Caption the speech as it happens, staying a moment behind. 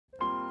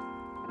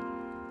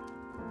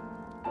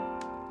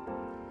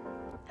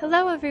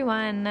Hello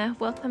everyone,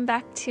 welcome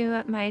back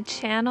to my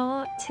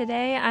channel.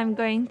 Today I'm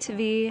going to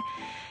be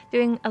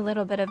doing a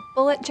little bit of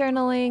bullet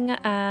journaling.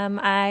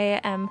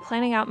 I am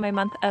planning out my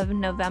month of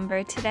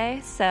November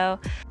today, so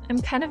I'm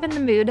kind of in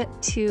the mood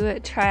to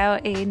try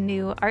out a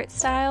new art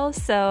style,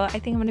 so I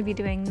think I'm going to be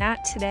doing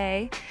that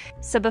today.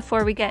 So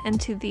before we get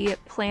into the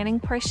planning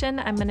portion,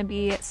 I'm going to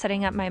be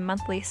setting up my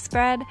monthly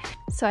spread.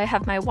 So I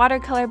have my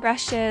watercolor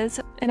brushes,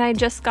 and I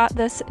just got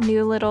this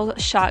new little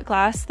shot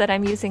glass that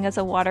I'm using as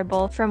a water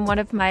bowl from one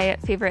of my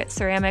favorite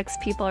ceramics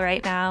people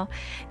right now.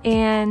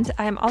 And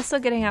I'm also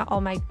getting out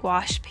all my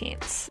gouache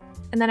paints.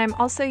 And then I'm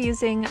also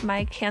using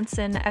my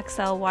Canson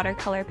XL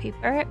watercolor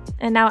paper,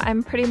 and now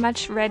I'm pretty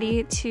much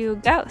ready to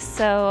go.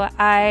 So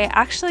I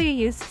actually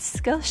used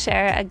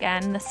Skillshare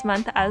again this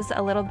month as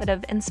a little bit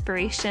of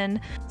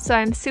inspiration. So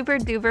I'm super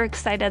duper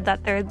excited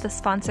that they're the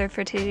sponsor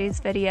for today's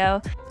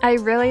video. I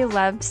really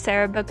loved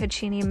Sarah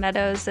Boccaccini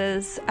Meadows'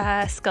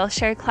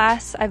 Skillshare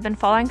class. I've been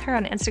following her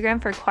on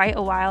Instagram for quite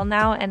a while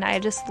now, and I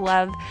just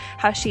love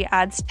how she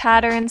adds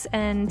patterns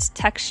and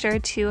texture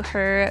to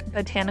her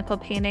botanical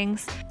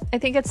paintings. I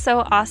think it's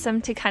so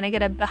awesome to kind of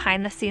get a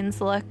behind the scenes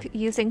look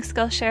using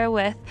Skillshare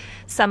with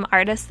some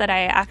artists that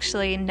I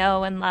actually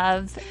know and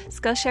love.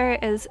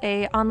 Skillshare is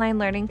an online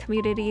learning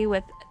community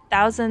with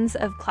thousands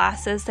of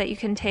classes that you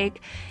can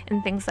take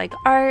in things like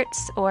art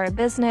or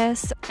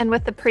business, and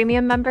with the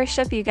premium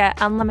membership you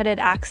get unlimited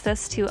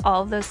access to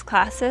all of those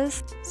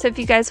classes. So if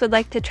you guys would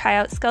like to try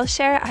out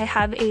Skillshare, I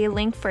have a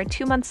link for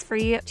 2 months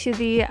free to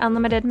the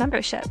unlimited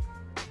membership.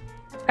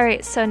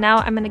 Alright, so now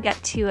I'm going to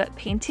get to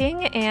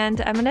painting,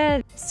 and I'm going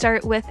to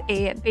start with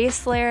a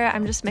base layer.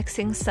 I'm just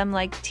mixing some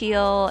like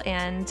teal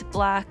and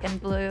black and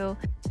blue.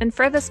 And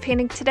for this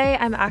painting today,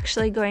 I'm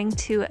actually going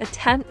to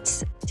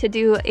attempt to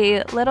do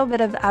a little bit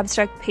of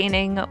abstract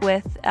painting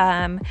with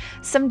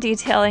some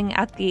detailing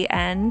at the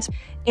end.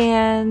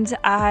 And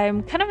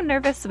I'm kind of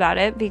nervous about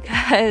it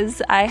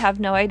because I have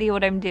no idea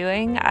what I'm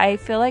doing. I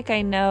feel like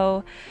I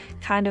know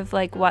kind of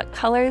like what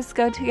colors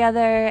go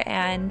together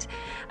and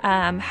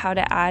how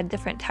to add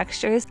different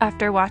textures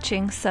after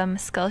watching some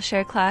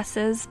Skillshare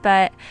classes,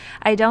 but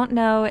I don't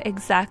know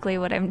exactly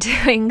what I'm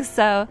doing.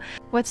 So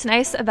what's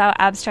nice about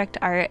abstract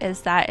art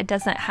is that it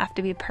doesn't have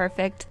to be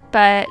perfect,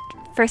 but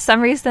for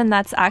some reason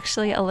that's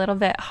actually a little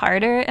bit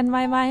harder in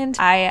my mind.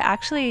 I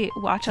actually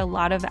watch a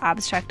lot of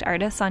abstract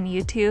artists on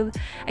YouTube.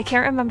 I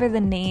can't remember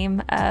the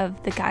name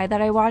of the guy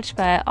that I watch,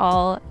 but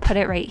I'll put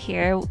it right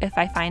here if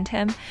I find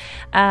him.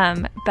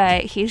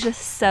 But he's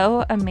just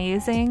so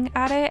amazing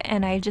at it,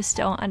 and I just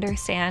don't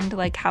understand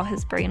like how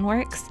his brain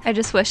works. I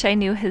just wish I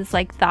knew his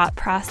like thought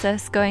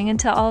process going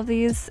into all of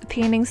these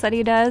paintings that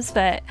he does,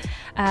 but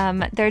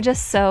they're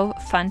just so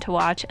fun to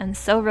watch and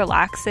so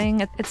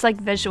relaxing. It's like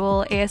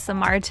visual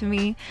ASMR to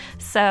me.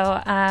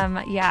 So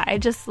yeah, I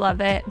just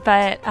love it.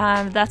 But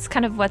that's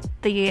kind of what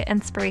the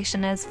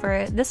inspiration is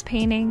for this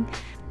painting.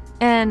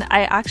 And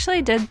I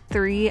actually did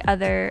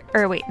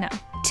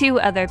two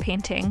other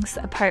paintings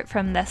apart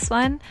from this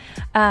one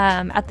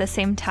at the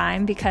same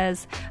time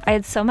because I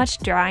had so much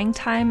drawing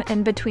time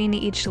in between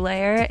each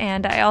layer,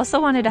 and I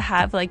also wanted to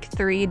have like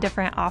 3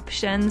 different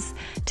options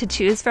to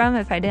choose from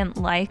if I didn't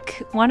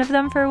like one of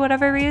them for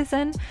whatever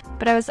reason.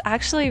 But I was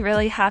actually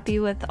really happy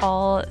with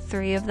all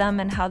 3 of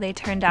them and how they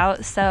turned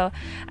out, so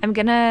I'm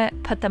gonna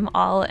put them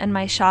all in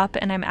my shop,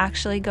 and I'm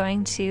actually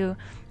going to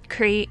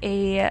create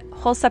a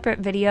whole separate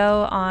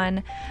video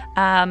on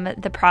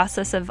the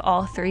process of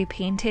all 3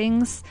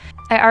 paintings.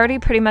 I already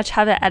pretty much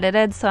have it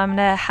edited, so I'm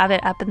gonna have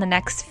it up in the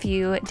next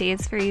few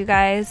days for you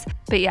guys.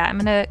 But yeah, I'm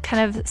gonna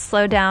kind of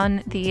slow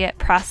down the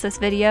process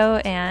video,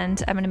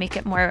 and I'm gonna make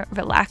it more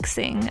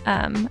relaxing,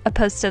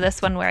 opposed to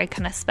this one where I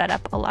kind of sped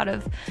up a lot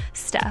of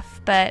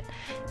stuff. But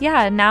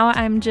yeah, now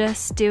I'm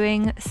just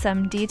doing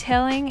some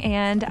detailing,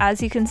 and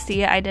as you can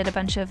see, I did a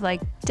bunch of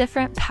like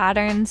different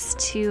patterns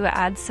to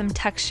add some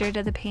texture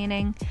to the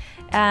painting.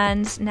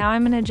 And now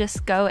I'm going to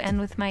just go in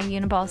with my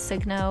Uniball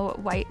Signo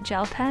white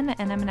gel pen,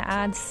 and I'm going to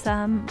add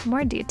some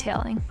more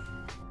detailing.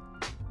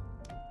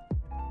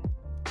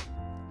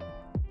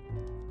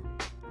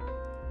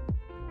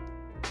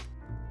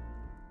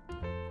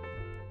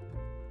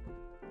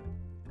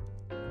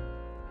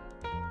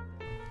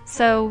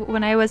 So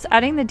when I was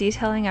adding the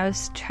detailing, I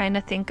was trying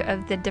to think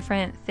of the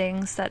different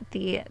things that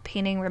the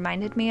painting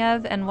reminded me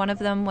of, and one of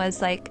them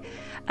was like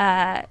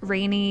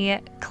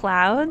rainy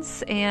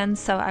clouds, and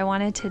so I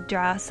wanted to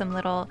draw some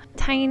little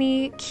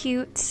tiny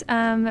cute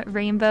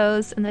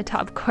rainbows in the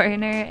top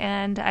corner,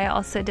 and I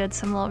also did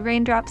some little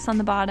raindrops on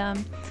the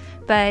bottom.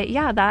 But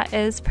yeah, that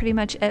is pretty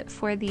much it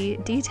for the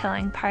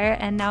detailing part,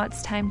 and now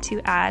it's time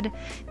to add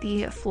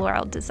the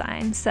floral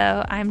design.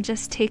 So I'm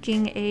just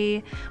taking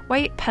a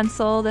white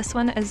pencil. This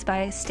one is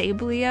by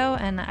Stablio,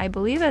 and I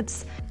believe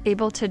it's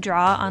able to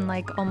draw on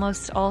like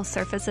almost all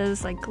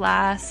surfaces like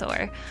glass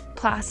or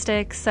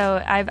plastic.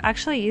 So I've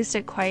actually used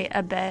it quite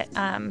a bit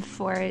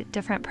for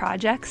different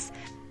projects.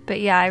 But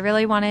yeah, I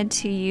really wanted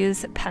to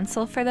use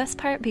pencil for this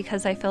part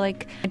because I feel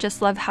like I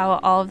just love how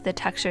all of the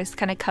textures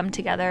kind of come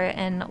together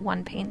in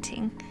one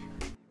painting.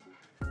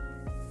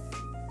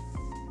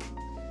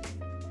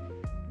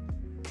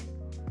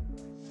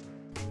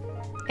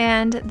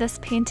 And this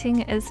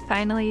painting is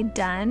finally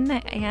done,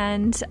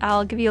 and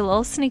I'll give you a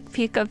little sneak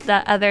peek of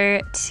the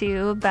other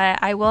two, but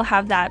I will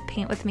have that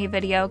paint with me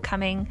video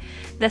coming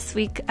this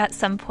week at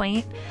some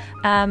point.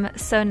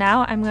 So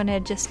now I'm going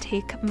to just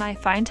take my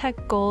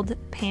Finetec Gold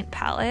paint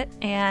palette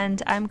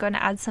and I'm going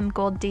to add some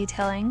gold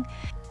detailing.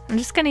 I'm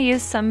just going to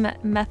use some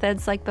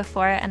methods like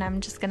before, and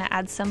I'm just going to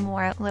add some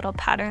more little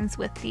patterns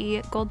with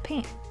the gold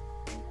paint.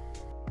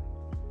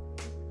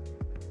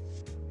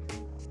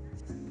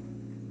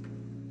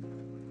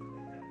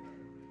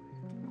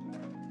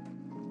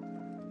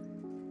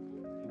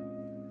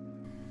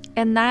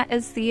 And that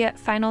is the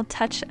final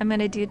touch I'm going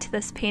to do to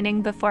this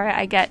painting before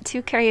I get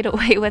too carried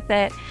away with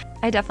it.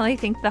 I definitely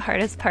think the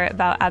hardest part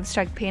about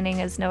abstract painting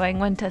is knowing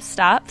when to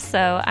stop,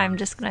 so I'm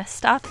just going to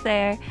stop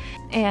there,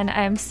 and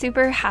I'm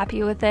super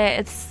happy with it.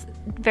 It's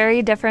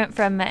very different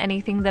from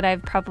anything that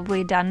I've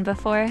probably done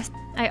before.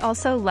 I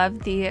also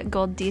love the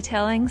gold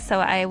detailing, so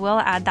I will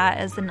add that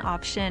as an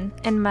option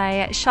in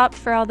my shop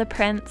for all the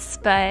prints.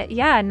 But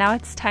yeah, now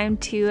it's time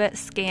to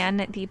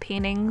scan the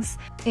paintings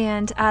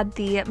and add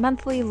the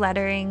monthly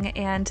lettering,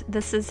 and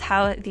this is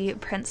how the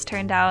prints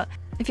turned out.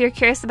 If you're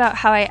curious about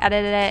how I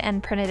edited it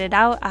and printed it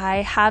out, I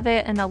have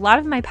it in a lot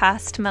of my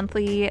past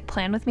monthly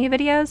plan with me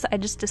videos. I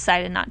just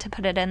decided not to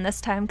put it in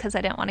this time because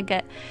I didn't want to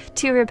get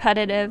too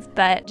repetitive,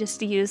 but just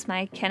to use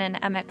my Canon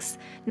MX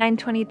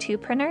 922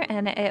 printer,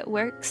 and it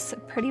works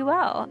pretty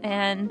well.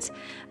 And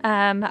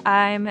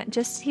I'm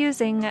just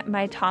using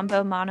my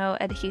Tombow mono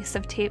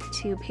adhesive tape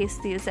to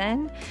paste these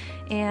in,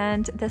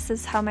 and this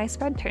is how my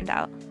spread turned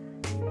out.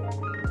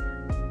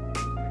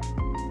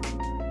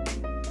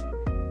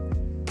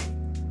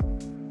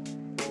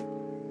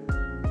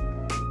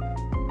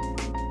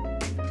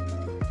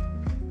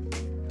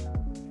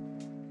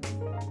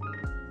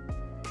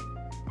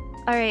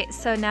 Alright,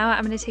 so now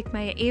I'm going to take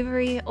my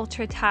Avery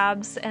Ultra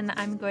tabs and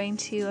I'm going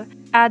to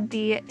add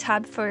the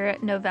tab for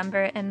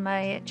November in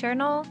my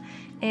journal,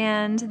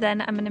 and then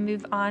I'm going to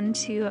move on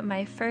to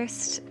my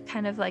first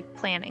kind of like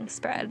planning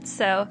spread.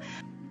 So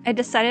I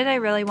decided I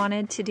really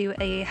wanted to do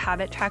a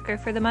habit tracker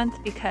for the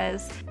month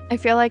because I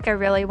feel like I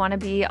really want to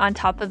be on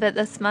top of it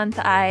this month.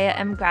 I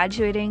am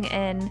graduating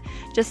in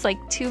just like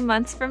 2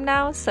 months from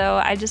now,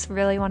 so I just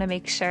really want to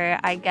make sure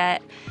I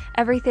get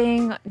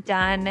everything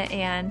done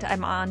and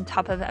I'm on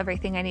top of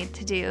everything I need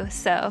to do.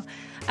 So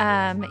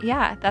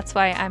yeah, that's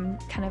why I'm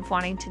kind of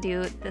wanting to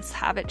do this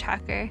habit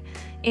tracker.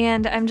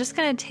 And I'm just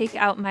going to take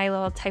out my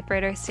little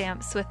typewriter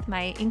stamps with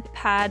my ink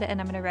pad,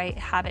 and I'm going to write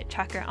habit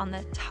tracker on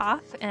the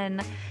top.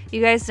 And you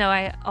guys know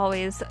I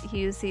always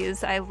use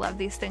these. I love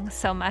these things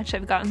so much.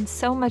 I've gotten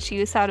so much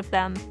use out of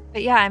them.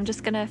 But yeah, I'm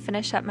just going to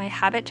finish up my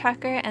habit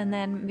tracker and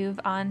then move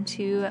on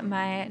to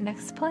my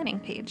next planning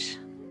page.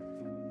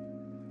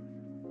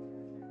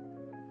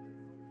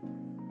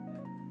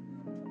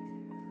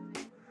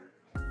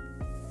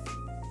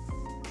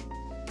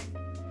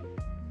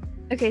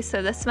 Okay,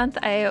 so this month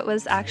I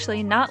was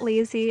actually not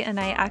lazy and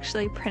I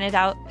actually printed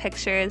out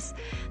pictures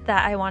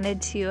that I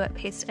wanted to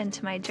paste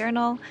into my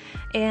journal.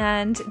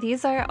 And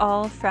these are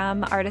all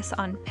from artists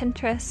on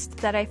Pinterest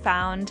that I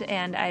found,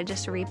 and I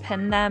just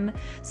repinned them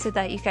so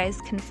that you guys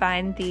can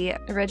find the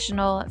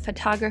original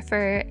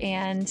photographer.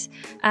 And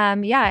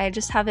yeah, I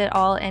just have it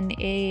all in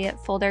a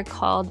folder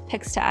called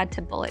Pics to Add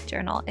to Bullet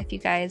Journal if you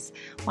guys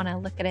want to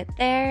look at it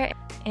there.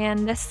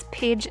 And this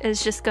page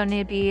is just going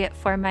to be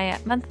for my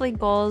monthly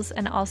goals,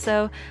 and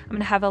also I'm going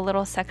to have a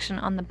little section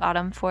on the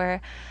bottom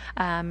for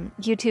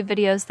YouTube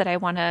videos that I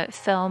want to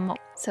film.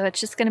 So it's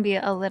just going to be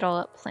a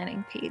little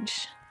planning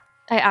page.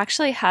 I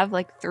actually have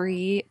like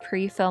 3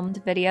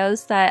 pre-filmed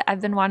videos that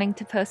I've been wanting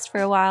to post for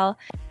a while,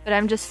 but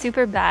I'm just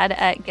super bad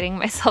at getting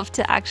myself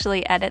to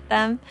actually edit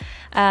them.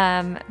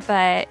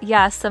 But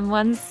yeah, some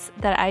ones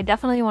that I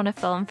definitely want to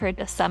film for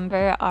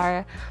December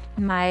are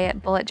my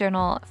bullet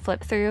journal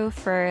flip through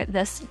for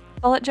this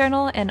bullet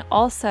journal, and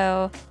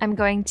also I'm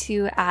going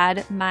to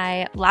add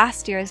my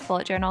last year's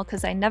bullet journal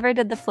because I never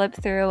did the flip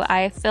through.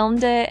 I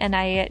filmed it and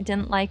I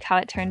didn't like how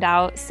it turned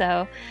out,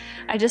 so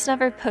I just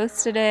never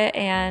posted it,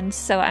 and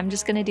so I'm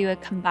just going to do a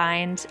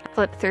combined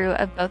flip through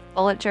of both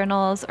bullet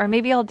journals, or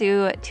maybe I'll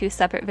do 2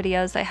 separate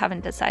videos. I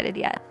haven't decided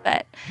yet.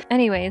 But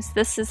anyways,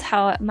 this is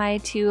how my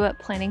 2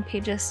 planning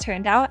pages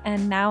turned out,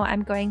 and now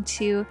I'm going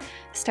to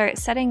start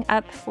setting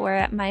up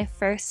for my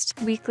first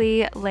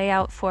weekly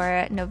layout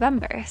for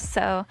November.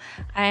 So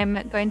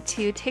I'm going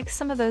to take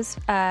some of those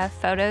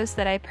photos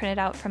that I printed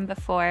out from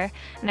before,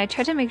 and I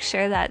tried to make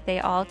sure that they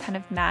all kind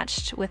of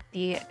matched with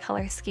the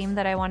color scheme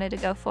that I wanted to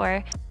go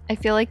for. I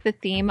feel like the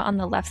theme on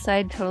the left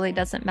side totally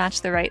doesn't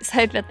match the right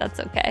side, but that's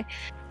okay.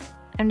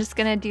 I'm just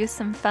gonna do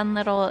some fun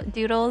little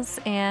doodles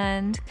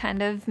and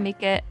kind of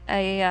make it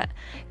a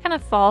kind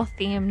of fall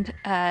themed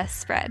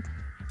spread.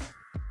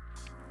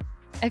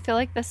 I feel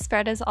like this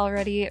spread is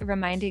already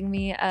reminding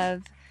me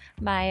of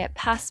my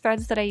past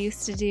spreads that I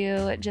used to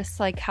do, just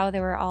like how they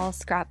were all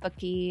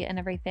scrapbooky and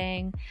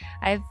everything.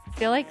 I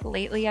feel like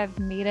lately I've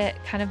made it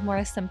kind of more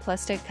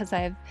simplistic because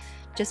I've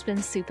just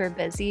been super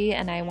busy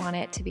and I want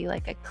it to be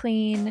like a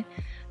clean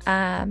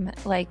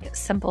like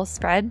simple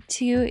spread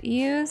to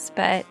use,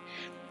 but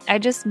I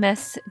just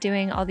miss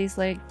doing all these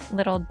like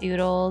little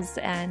doodles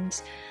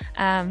and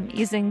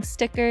using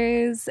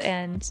stickers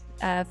and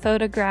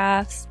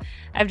photographs.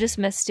 I've just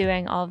missed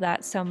doing all of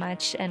that so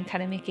much and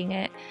kind of making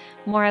it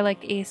more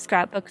like a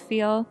scrapbook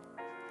feel.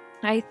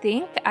 I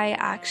think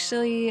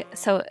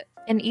so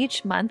in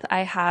each month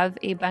I have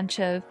a bunch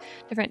of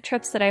different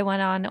trips that I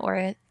went on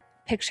or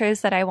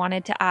pictures that I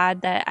wanted to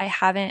add that I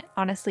haven't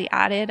honestly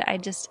added. I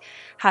just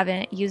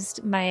haven't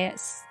used my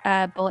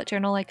bullet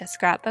journal like a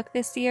scrapbook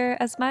this year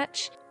as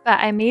much. But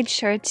I made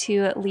sure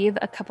to leave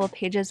a couple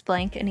pages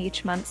blank in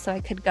each month so I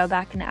could go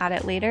back and add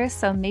it later.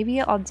 So maybe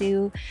I'll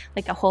do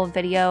like a whole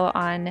video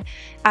on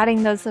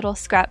adding those little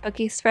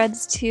scrapbooky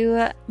spreads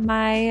to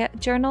my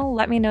journal.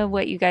 Let me know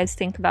what you guys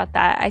think about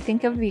that. I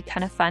think it would be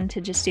kind of fun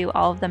to just do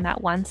all of them at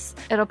once.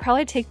 It'll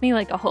probably take me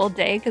like a whole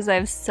day because I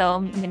have so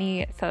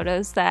many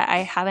photos that I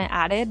haven't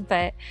added,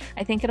 but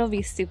I think it'll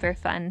be super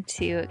fun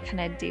to kind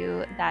of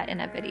do that in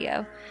a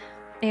video.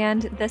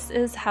 And this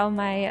is how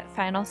my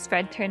final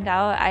spread turned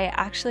out. I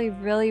actually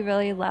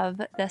really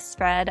love this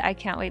spread. I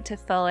can't wait to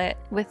fill it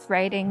with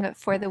writing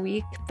for the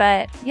week.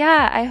 But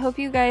yeah, I hope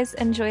you guys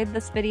enjoyed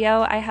this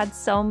video. I had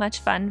so much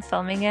fun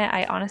filming it.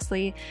 I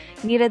honestly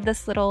needed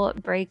this little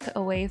break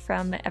away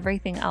from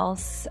everything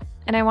else.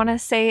 And I want to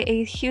say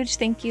a huge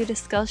thank you to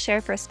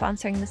Skillshare for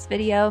sponsoring this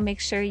video. Make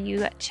sure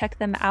you check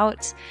them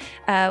out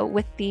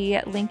with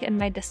the link in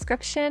my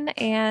description.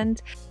 And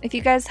if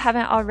you guys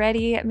haven't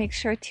already, make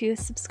sure to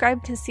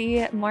subscribe to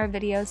see more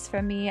videos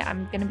from me.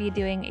 I'm going to be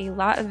doing a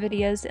lot of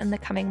videos in the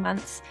coming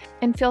months.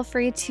 And feel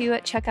free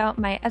to check out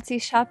my Etsy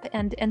shop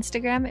and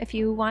Instagram if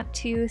you want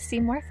to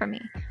see more from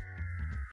me.